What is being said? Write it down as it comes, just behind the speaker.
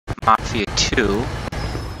Mafia 2.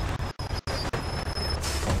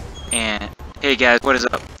 And hey guys, what is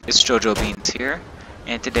up? It's Jojobeans here,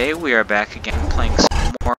 and today we are back again playing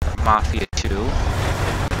some more Mafia 2.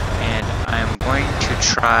 And I'm going to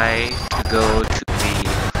try to go to the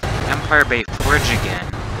Empire Bay Forge again.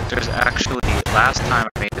 There's actually, last time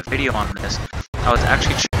I made the video on this, I was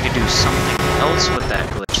actually trying to do something else with that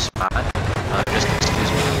glitch spot. Just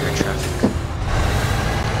excuse me here, traffic.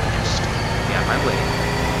 Just, yeah, my way.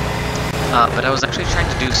 But I was actually trying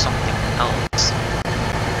to do something else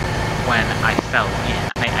when I fell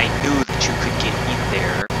in. I knew that you could get in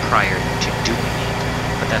there prior to doing it,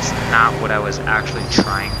 but that's not what I was actually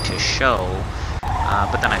trying to show.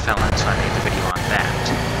 But then I fell in, so I made the video on that.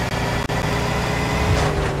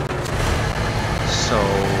 So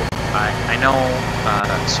I know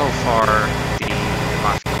so far the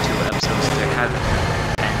Mafia 2 episodes, there haven't been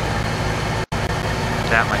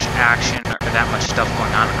that much action or that much stuff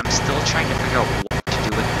going on. I'm still trying to figure out what to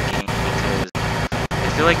do with the game because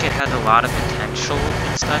I feel like it has a lot of potential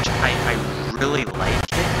and such. I really like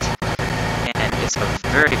it, and it's a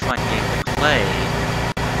very fun game to play,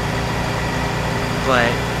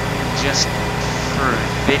 but just for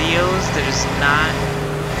videos, there's not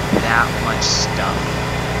that much stuff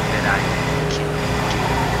that I can do.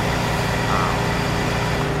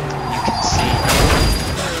 You can see,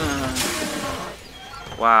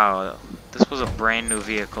 wow, this was a brand new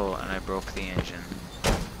vehicle and I broke the engine.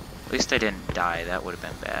 At least I didn't die, that would have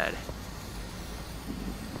been bad.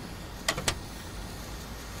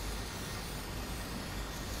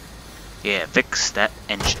 Yeah, fix that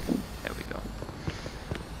engine. There we go.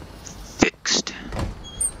 Fixed.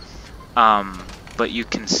 But you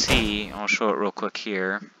can see, I'll show it real quick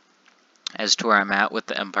here, as to where I'm at with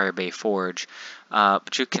the Empire Bay Forge.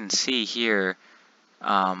 But you can see here,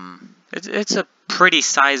 it's a pretty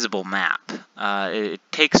sizable map. It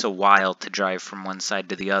takes a while to drive from one side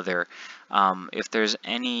to the other. If there's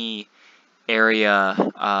any area,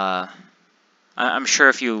 I'm sure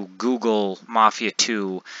if you Google Mafia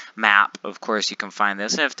 2 map, of course you can find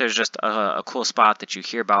this. If there's just a cool spot that you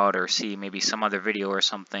hear about or see maybe some other video or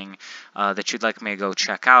something that you'd like me to go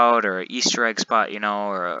check out, or an Easter egg spot, you know,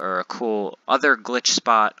 or a cool other glitch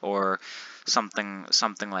spot or something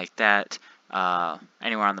like that,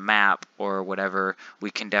 anywhere on the map or whatever, we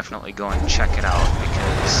can definitely go and check it out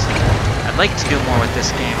because I'd like to do more with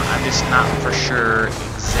this game. I'm just not for sure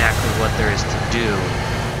exactly what there is to do.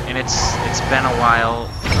 And it's been a while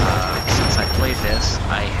since I played this.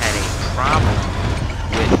 I had a problem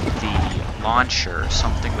with the launcher,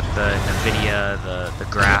 something with the NVIDIA, the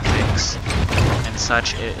graphics and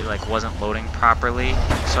such. It like wasn't loading properly,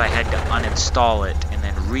 so I had to uninstall it and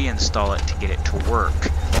then reinstall it to get it to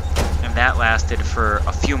work. And that lasted for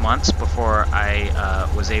a few months before I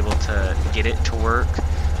was able to get it to work.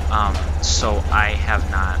 So I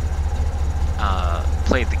have not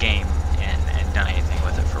played the game and done anything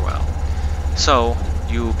with it for a while. So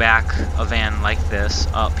you back a van like this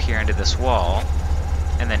up here into this wall,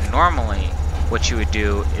 and then normally what you would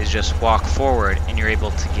do is just walk forward and you're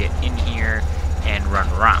able to get in here and run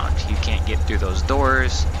around. You can't get through those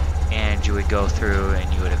doors, and you would go through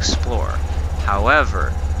and you would explore.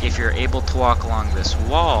 However, if you're able to walk along this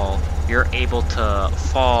wall, you're able to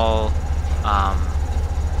fall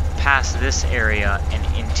past this area and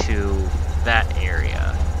into that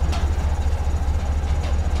area.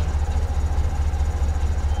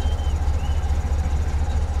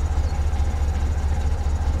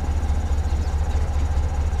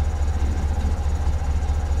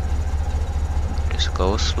 Just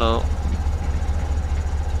go slow.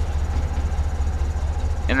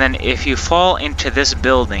 And then if you fall into this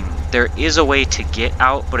building, there is a way to get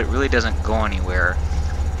out, but it really doesn't go anywhere.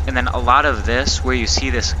 And then a lot of this, where you see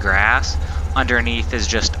this grass, underneath is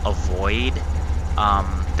just a void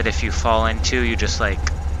that if you fall into, you just like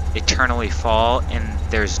eternally fall, and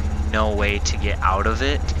there's no way to get out of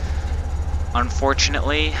it,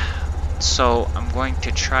 unfortunately. So I'm going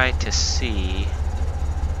to try to see,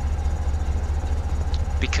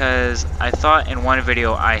 because I thought in one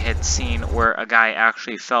video I had seen where a guy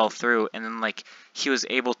actually fell through and then like he was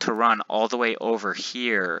able to run all the way over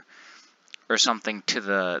here or something to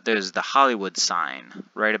there's the Hillwood sign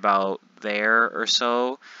right about there or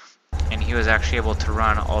so, and he was actually able to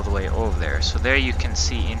run all the way over there. So there you can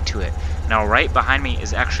see into it. Now right behind me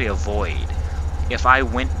is actually a void. If I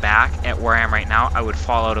went back at where I am right now, I would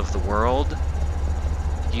fall out of the world.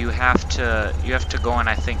 You have to go in,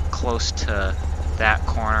 I think, close to that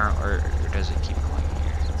corner, or does it keep going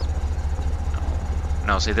here?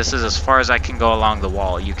 No, see, this is as far as I can go along the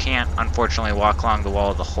wall. You can't, unfortunately, walk along the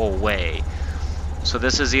wall the whole way. So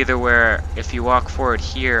this is either where, if you walk forward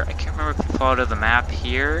here, I can't remember if you fall to the map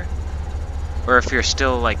here, or if you're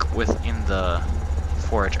still like within the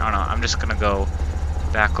forge. I don't know, I'm just gonna go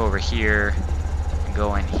back over here and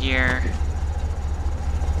go in here.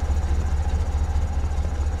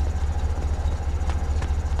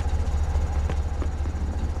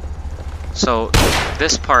 So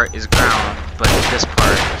this part is ground, but this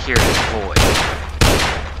part here is void.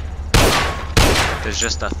 There's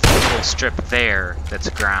just a little strip there that's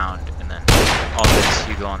ground, and then all this,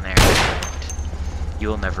 you go in there and you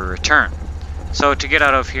will never return. So to get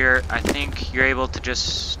out of here, I think you're able to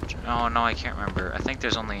just, oh no, I can't remember. I think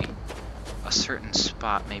there's only a certain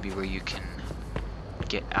spot maybe where you can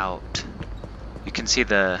get out. You can see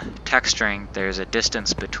the texturing, there's a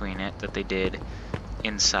distance between it that they did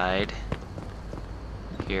inside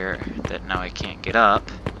here that now I can't get up.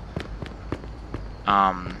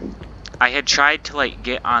 I had tried to like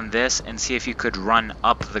get on this and see if you could run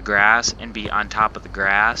up the grass and be on top of the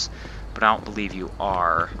grass, but I don't believe you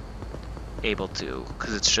are able to,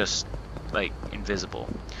 because it's just like invisible.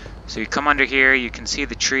 So you come under here, you can see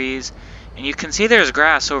the trees, and you can see there's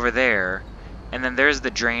grass over there, and then there's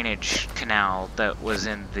the drainage canal that was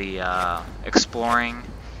in the exploring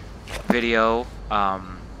video.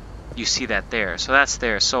 You see that there, so that's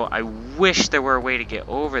there. So I wish there were a way to get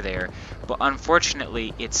over there, but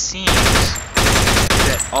unfortunately it seems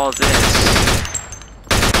that all this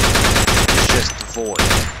is just void.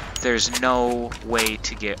 There's no way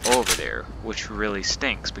to get over there, which really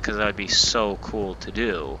stinks because that would be so cool to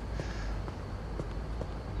do.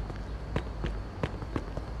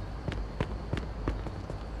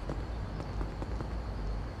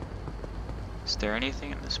 Is there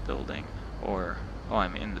anything in this building? Or, oh,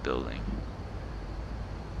 I'm in the building.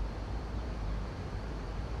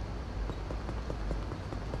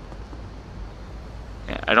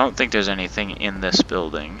 Yeah, I don't think there's anything in this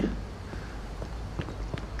building.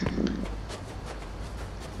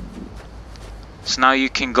 So now you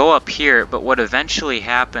can go up here, but what eventually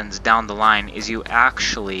happens down the line is you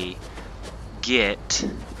actually get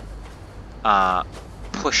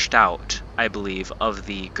pushed out, I believe, of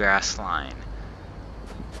the grass line.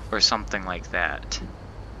 Or something like that.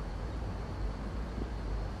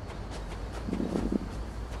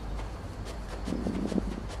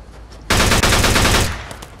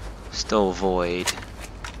 Still void.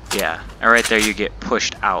 Yeah, and right there you get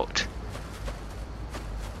pushed out.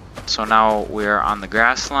 So now we're on the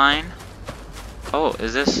grass line. Oh,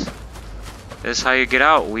 is this how you get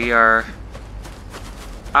out? We are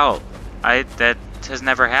out. That has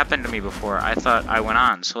never happened to me before. I thought I went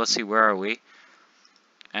on. So let's see, where are we?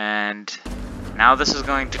 And now this is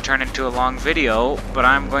going to turn into a long video, but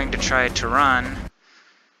I'm going to try to run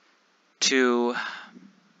to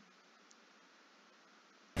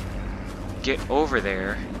get over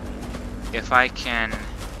there if I can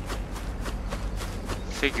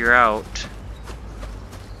figure out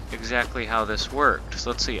exactly how this worked.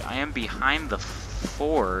 So let's see, I am behind the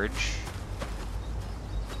forge.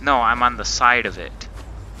 No, I'm on the side of it.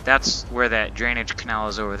 That's where that drainage canal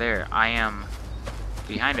is over there. I am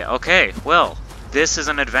behind it. Okay, well, this is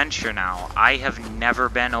an adventure now. I have never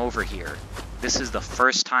been over here. This is the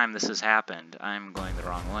first time this has happened. I'm going the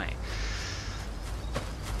wrong way.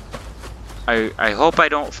 I hope I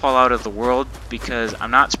don't fall out of the world, because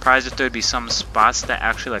I'm not surprised if there'd be some spots that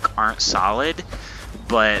actually like aren't solid,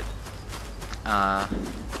 but yeah,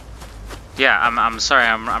 I'm sorry,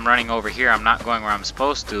 I'm running over here. I'm not going where I'm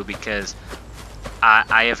supposed to because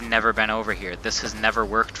I have never been over here. This has never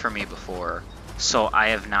worked for me before. So I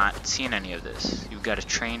have not seen any of this. You've got a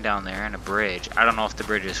train down there and a bridge. I don't know if the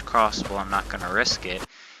bridge is crossable. I'm not going to risk it.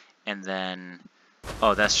 And then,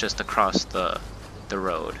 oh, that's just across the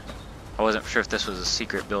road. I wasn't sure if this was a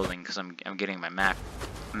secret building because I'm getting my map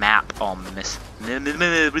all mixed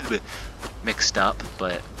up.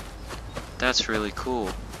 But that's really cool.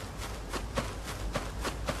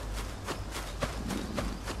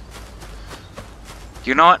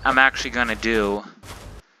 You know what I'm actually going to do?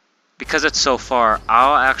 Because it's so far,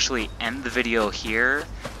 I'll actually end the video here,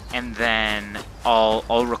 and then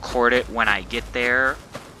I'll record it when I get there,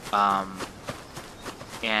 and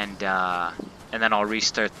then I'll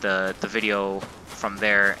restart the video from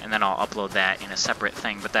there, and then I'll upload that in a separate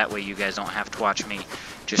thing. But that way, you guys don't have to watch me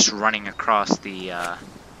just running across the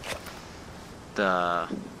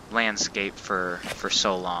landscape for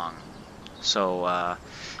so long. So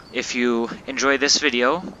if you enjoy this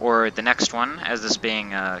video, or the next one, as this being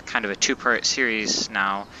kind of a two-part series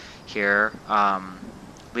now here,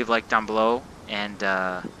 leave a like down below, and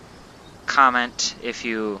comment if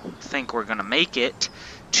you think we're going to make it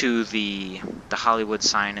to the Hollywood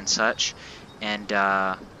sign and such, And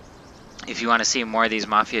if you want to see more of these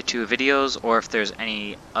Mafia 2 videos, or if there's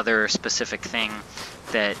any other specific thing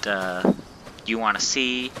that you want to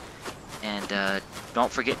see, and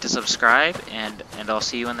don't forget to subscribe, and I'll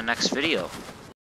see you in the next video.